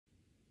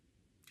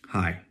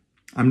Hi,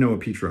 I'm Noah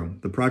Petro,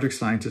 the project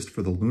scientist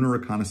for the Lunar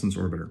Reconnaissance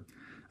Orbiter,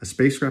 a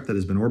spacecraft that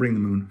has been orbiting the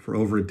moon for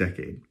over a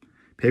decade,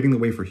 paving the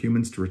way for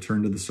humans to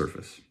return to the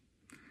surface.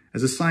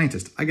 As a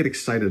scientist, I get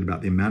excited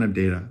about the amount of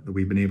data that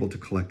we've been able to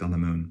collect on the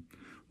moon.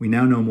 We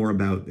now know more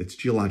about its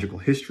geological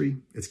history,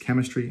 its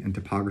chemistry, and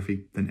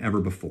topography than ever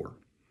before.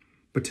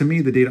 But to me,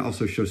 the data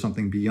also show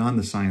something beyond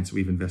the science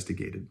we've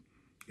investigated: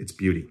 its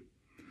beauty.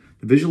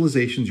 The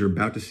visualizations you're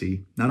about to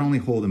see not only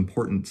hold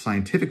important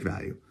scientific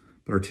value,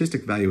 but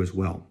artistic value as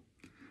well.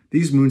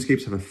 These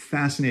moonscapes have a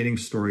fascinating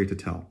story to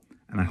tell,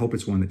 and I hope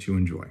it's one that you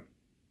enjoy.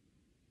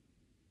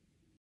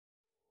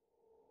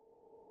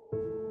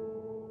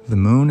 The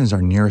moon is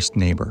our nearest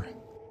neighbor,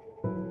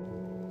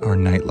 our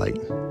nightlight.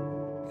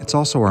 It's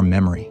also our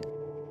memory.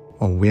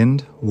 While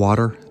wind,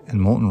 water, and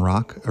molten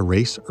rock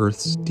erase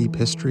Earth's deep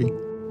history,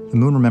 the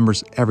moon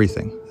remembers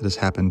everything that has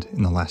happened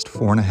in the last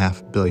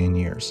 4.5 billion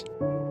years.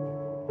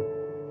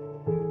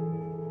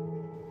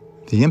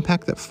 The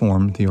impact that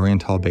formed the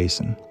Oriental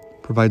Basin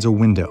provides a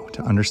window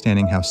to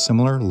understanding how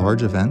similar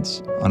large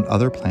events on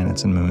other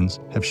planets and moons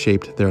have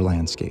shaped their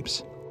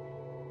landscapes.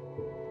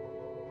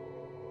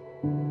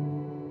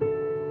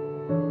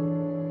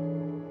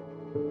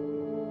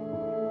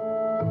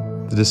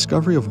 The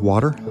discovery of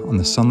water on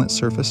the sunlit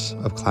surface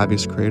of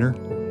Clavius crater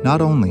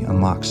not only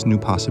unlocks new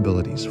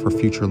possibilities for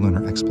future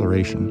lunar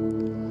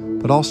exploration,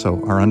 but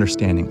also our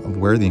understanding of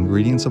where the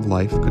ingredients of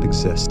life could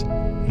exist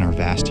in our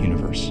vast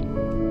universe.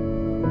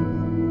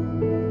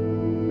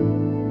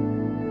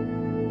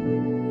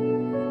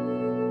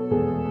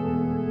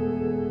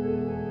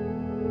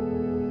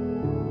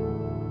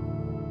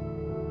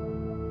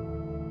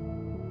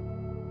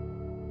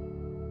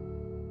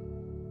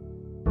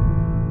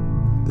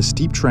 The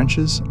steep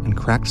trenches and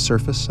cracked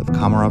surface of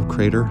Komarov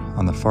crater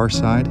on the far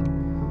side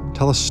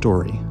tell a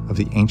story of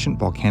the ancient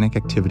volcanic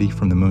activity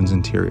from the moon's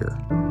interior,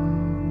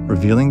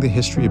 revealing the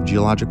history of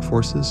geologic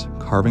forces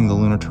carving the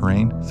lunar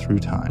terrain through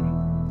time.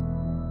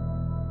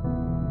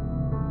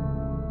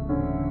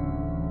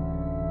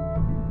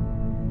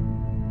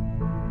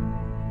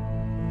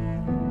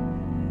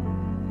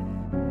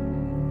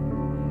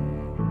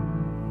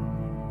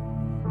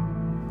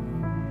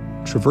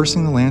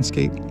 Traversing the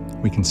landscape,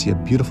 we can see a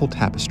beautiful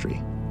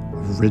tapestry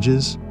of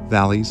ridges,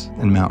 valleys,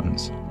 and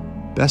mountains,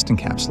 best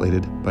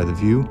encapsulated by the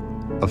view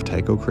of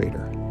Tycho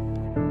crater.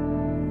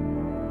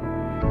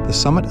 The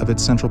summit of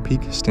its central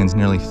peak stands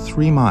nearly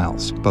 3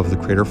 miles above the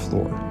crater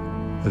floor,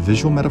 a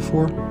visual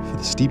metaphor for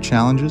the steep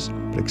challenges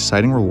but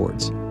exciting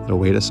rewards that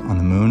await us on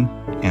the moon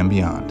and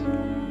beyond.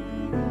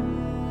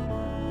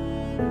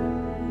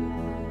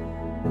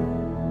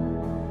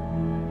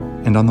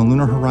 And on the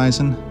lunar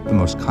horizon, the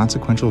most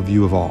consequential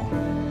view of all: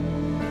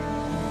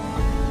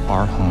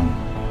 our home.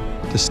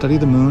 To study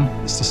the moon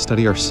is to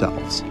study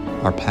ourselves,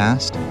 our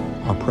past,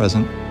 our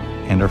present,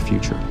 and our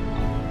future.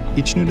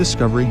 Each new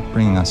discovery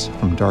bringing us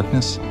from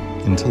darkness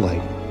into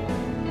light.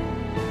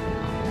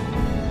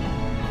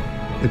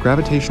 The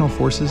gravitational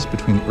forces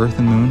between the Earth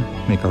and Moon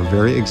make our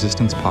very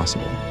existence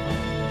possible,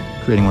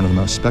 creating one of the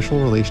most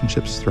special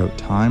relationships throughout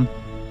time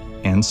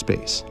and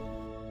space.